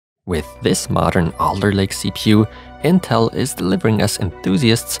With this modern Alder Lake CPU, Intel is delivering us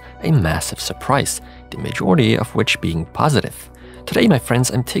enthusiasts a massive surprise, the majority of which being positive. Today, my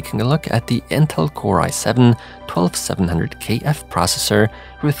friends, I'm taking a look at the Intel Core i7-12700KF processor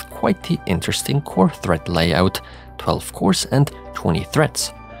with quite the interesting core thread layout, 12 cores and 20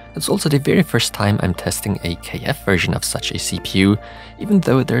 threads. It's also the very first time I'm testing a KF version of such a CPU, even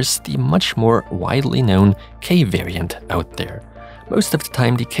though there's the much more widely known K variant out there. Most of the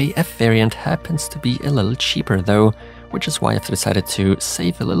time the KF variant happens to be a little cheaper though, which is why I've decided to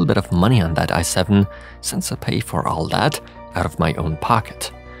save a little bit of money on that i7, since I pay for all that out of my own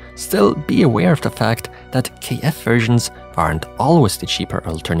pocket. Still, be aware of the fact that KF versions aren't always the cheaper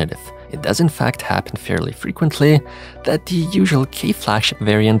alternative. It does in fact happen fairly frequently that the usual K flagship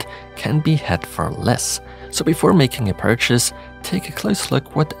variant can be had for less. So before making a purchase, take a close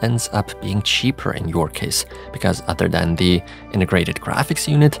look what ends up being cheaper in your case, because other than the integrated graphics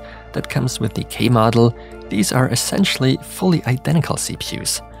unit that comes with the K model, these are essentially fully identical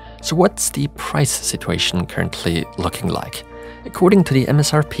CPUs. So what's the price situation currently looking like? According to the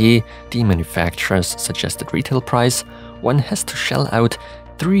MSRP, the manufacturer's suggested retail price, one has to shell out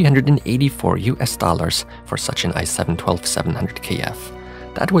 $384 for such an i7-12700KF.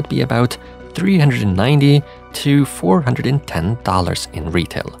 That would be about $390 to $410 in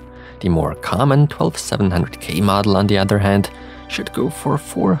retail. The more common 12700K model, on the other hand, should go for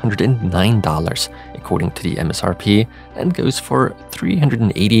 $409 according to the MSRP and goes for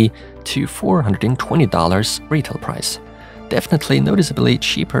 $380 to $420 retail price. Definitely noticeably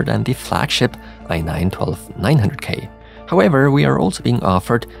cheaper than the flagship i9-12900K. However, we are also being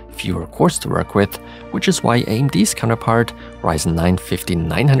offered fewer cores to work with, which is why AMD's counterpart, Ryzen 9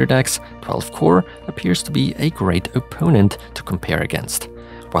 5900X 12-core, appears to be a great opponent to compare against.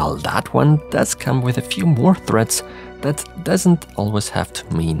 While that one does come with a few more threads, that doesn't always have to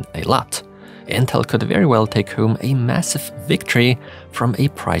mean a lot. Intel could very well take home a massive victory from a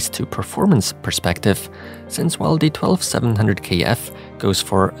price to performance perspective, since while the 12700KF goes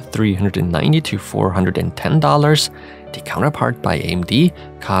for $390 to $410, the counterpart by AMD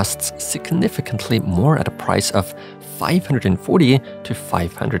costs significantly more at a price of $540 to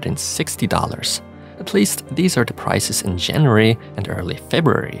 $560. At least these are the prices in January and early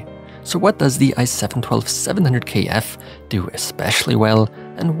February. So what does the i7-12700KF do especially well,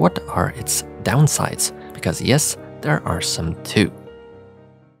 and what are its downsides? Because yes, there are some too.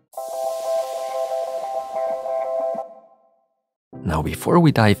 Now, before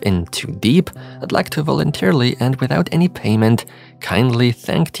we dive in too deep, I'd like to voluntarily and without any payment kindly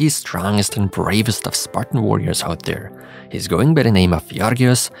thank the strongest and bravest of Spartan warriors out there. He's going by the name of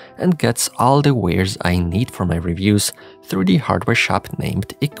EaseUS and gets all the wares I need for my reviews through the hardware shop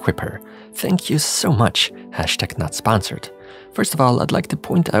named Equipper. Thank you so much, #not sponsored. First of all, I'd like to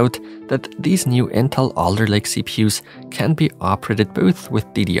point out that these new Intel Alder Lake CPUs can be operated both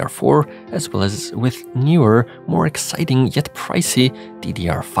with DDR4 as well as with newer, more exciting yet pricey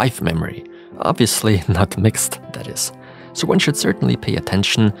DDR5 memory. Obviously not mixed, that is. So one should certainly pay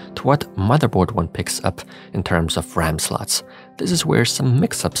attention to what motherboard one picks up in terms of RAM slots. This is where some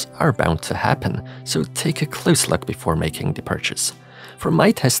mix-ups are bound to happen, so take a close look before making the purchase. For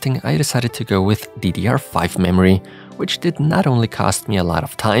my testing, I decided to go with DDR5 memory, which did not only cost me a lot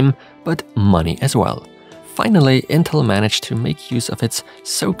of time, but money as well. Finally, Intel managed to make use of its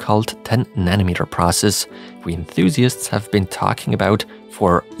so-called 10nm process we enthusiasts have been talking about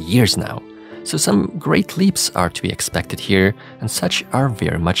for years now. So some great leaps are to be expected here, and such are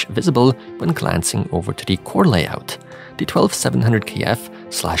very much visible when glancing over to the core layout. The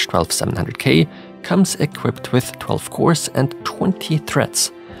 12700KF/12700K comes equipped with 12 cores and 20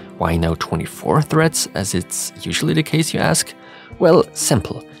 threads. Why now 24 threads, as it's usually the case, you ask? Well,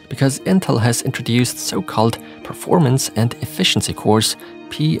 simple, because Intel has introduced so-called performance and efficiency cores,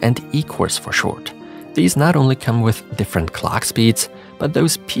 P and E cores for short. These not only come with different clock speeds, but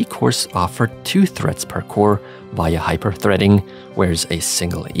those P cores offer 2 threads per core via hyperthreading, whereas a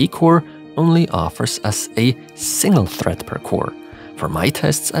single E core only offers us a single thread per core. For my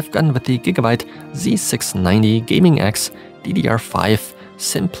tests, I've gone with the Gigabyte Z690 Gaming X DDR5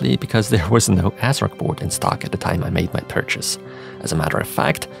 simply because there was no ASRock board in stock at the time I made my purchase. As a matter of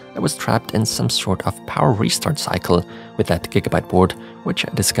fact, I was trapped in some sort of power restart cycle with that Gigabyte board, which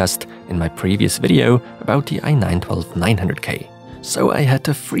I discussed in my previous video about the i9-12900K. So I had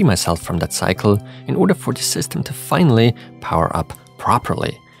to free myself from that cycle in order for the system to finally power up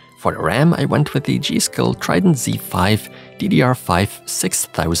properly. For the RAM, I went with the G-Skill Trident Z5 DDR5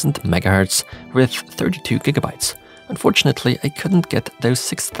 6000 MHz with 32 GB. Unfortunately, I couldn't get those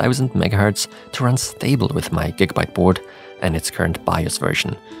 6000 MHz to run stable with my Gigabyte board and its current BIOS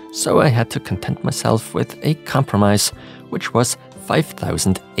version, so I had to content myself with a compromise, which was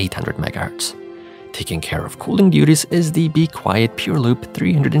 5800 MHz. Taking care of cooling duties is the Be Quiet Pure Loop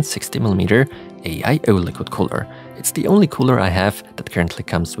 360mm AIO liquid cooler. It's the only cooler I have that currently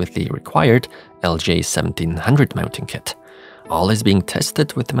comes with the required LJ1700 mounting kit. All is being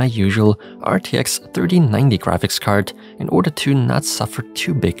tested with my usual RTX 3090 graphics card in order to not suffer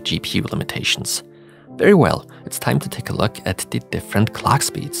too big GPU limitations. Very well, it's time to take a look at the different clock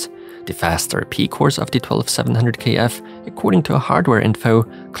speeds. The faster P-cores of the 12700KF, according to hardware info,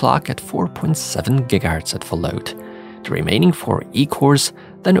 clock at 4.7 GHz at full load. The remaining 4 E-cores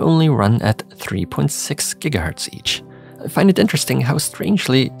then only run at 3.6 GHz each. I find it interesting how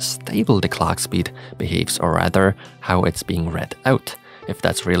strangely stable the clock speed behaves, or rather, how it's being read out. If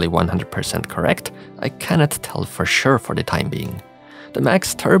that's really 100% correct, I cannot tell for sure for the time being. The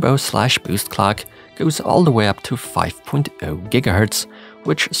max turbo/boost clock goes all the way up to 5.0 GHz,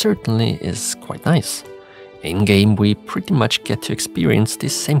 which certainly is quite nice. In-game, we pretty much get to experience the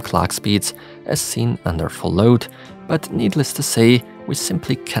same clock speeds as seen under full load, but needless to say, we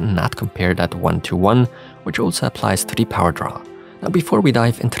simply cannot compare that one-to-one, which also applies to the power draw. Now, before we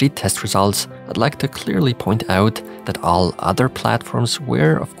dive into the test results, I'd like to clearly point out that all other platforms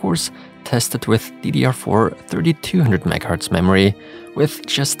were, of course, tested with DDR4 3200 MHz memory with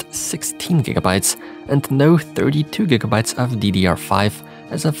just 16 GB and no 32 GB of DDR5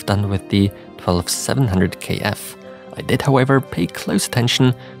 as I've done with the 12700KF. I did, however, pay close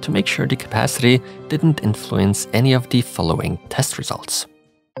attention to make sure the capacity didn't influence any of the following test results.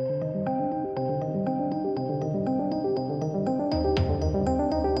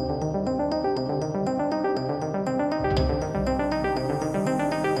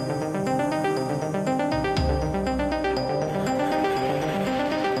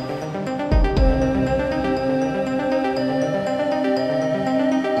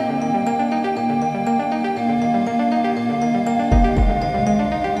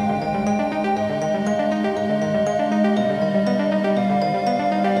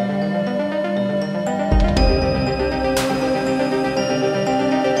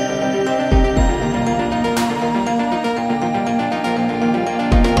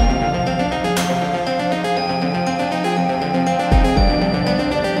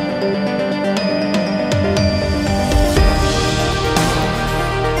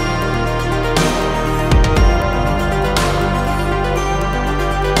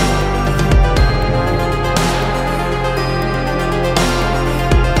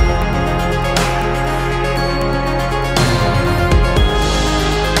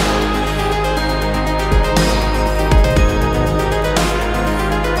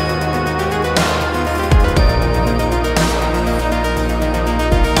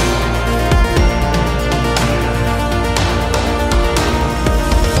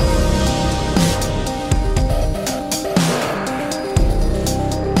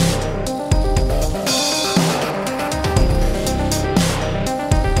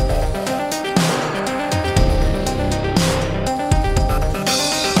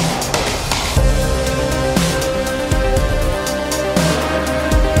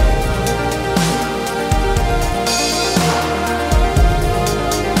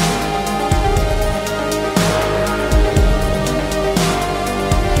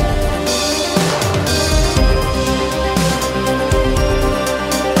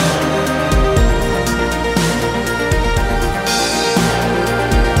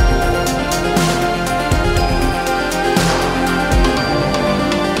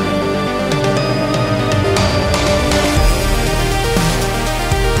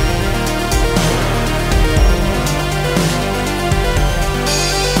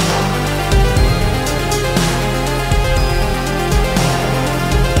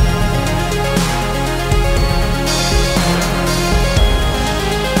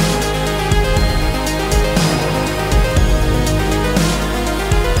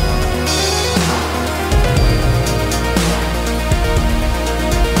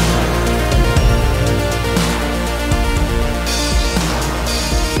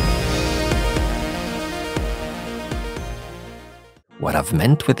 What I've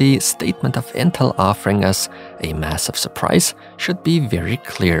meant with the statement of Intel offering us a massive surprise should be very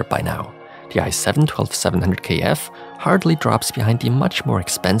clear by now. The i7-12700KF hardly drops behind the much more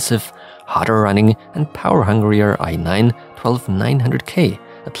expensive, hotter running and power-hungrier i9-12900K,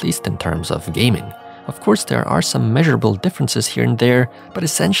 at least in terms of gaming. Of course, there are some measurable differences here and there, but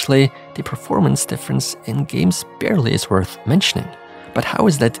essentially, the performance difference in games barely is worth mentioning. But how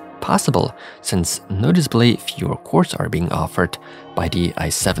is that possible, since noticeably fewer cores are being offered by the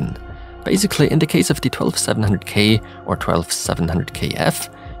i7. Basically, in the case of the 12700K or 12700KF,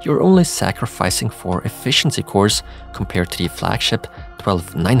 you're only sacrificing 4 efficiency cores compared to the flagship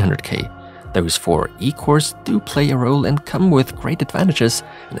 12900K. Those 4 E-cores do play a role and come with great advantages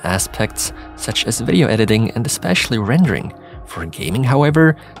in aspects such as video editing and especially rendering. For gaming,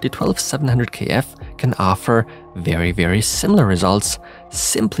 however, the 12700KF can offer very similar results,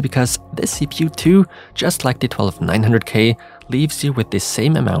 simply because this CPU too, just like the 12900K, leaves you with the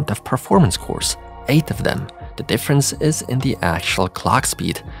same amount of performance cores, 8 of them. The difference is in the actual clock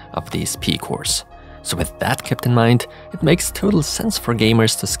speed of these P-cores. So with that kept in mind, it makes total sense for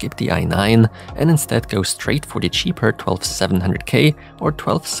gamers to skip the i9 and instead go straight for the cheaper 12700K or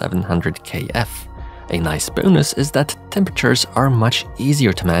 12700KF. A nice bonus is that temperatures are much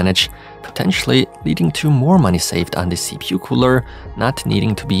easier to manage, potentially leading to more money saved on the CPU cooler, not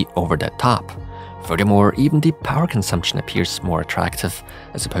needing to be over the top. Furthermore, even the power consumption appears more attractive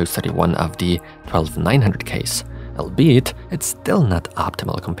as opposed to the one of the 12900Ks, albeit it's still not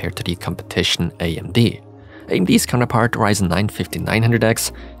optimal compared to the competition AMD. AMD's counterpart Ryzen 9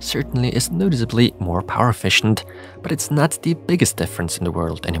 5900X certainly is noticeably more power efficient, but it's not the biggest difference in the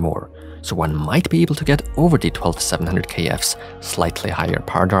world anymore, so one might be able to get over the 12700KF's slightly higher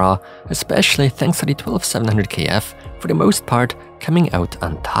power draw, especially thanks to the 12700KF for the most part coming out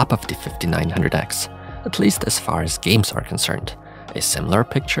on top of the 5900X, at least as far as games are concerned. A similar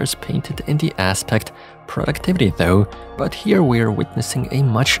picture is painted in the aspect productivity though, but here we are witnessing a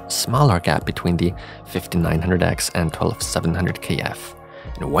much smaller gap between the 5900X and 12700KF.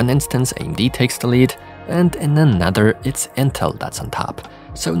 In one instance, AMD takes the lead, and in another, it's Intel that's on top,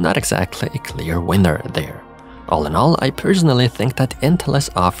 so not exactly a clear winner there. All in all, I personally think that Intel is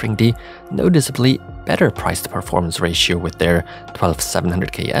offering the noticeably better price-to-performance ratio with their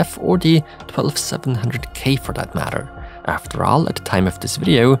 12700KF or the 12700K for that matter. After all, at the time of this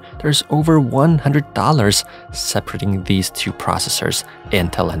video, there's over $100 separating these two processors,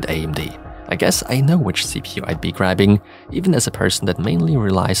 Intel and AMD. I guess I know which CPU I'd be grabbing, even as a person that mainly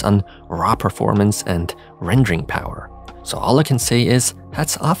relies on raw performance and rendering power. So all I can say is,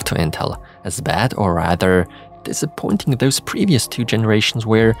 hats off to Intel, as bad or rather disappointing those previous 2 generations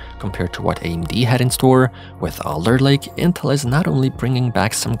were compared to what AMD had in store. With Alder Lake, Intel is not only bringing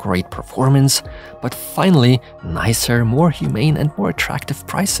back some great performance, but finally nicer, more humane and more attractive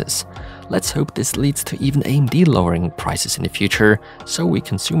prices. Let's hope this leads to even AMD lowering prices in the future, so we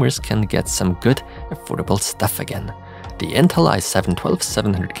consumers can get some good, affordable stuff again. The Intel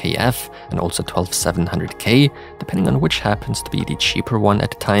i7-12700KF and also 12700K, depending on which happens to be the cheaper one at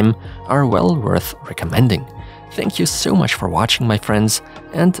the time, are well worth recommending. Thank you so much for watching, my friends,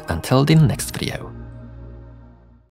 and until the next video.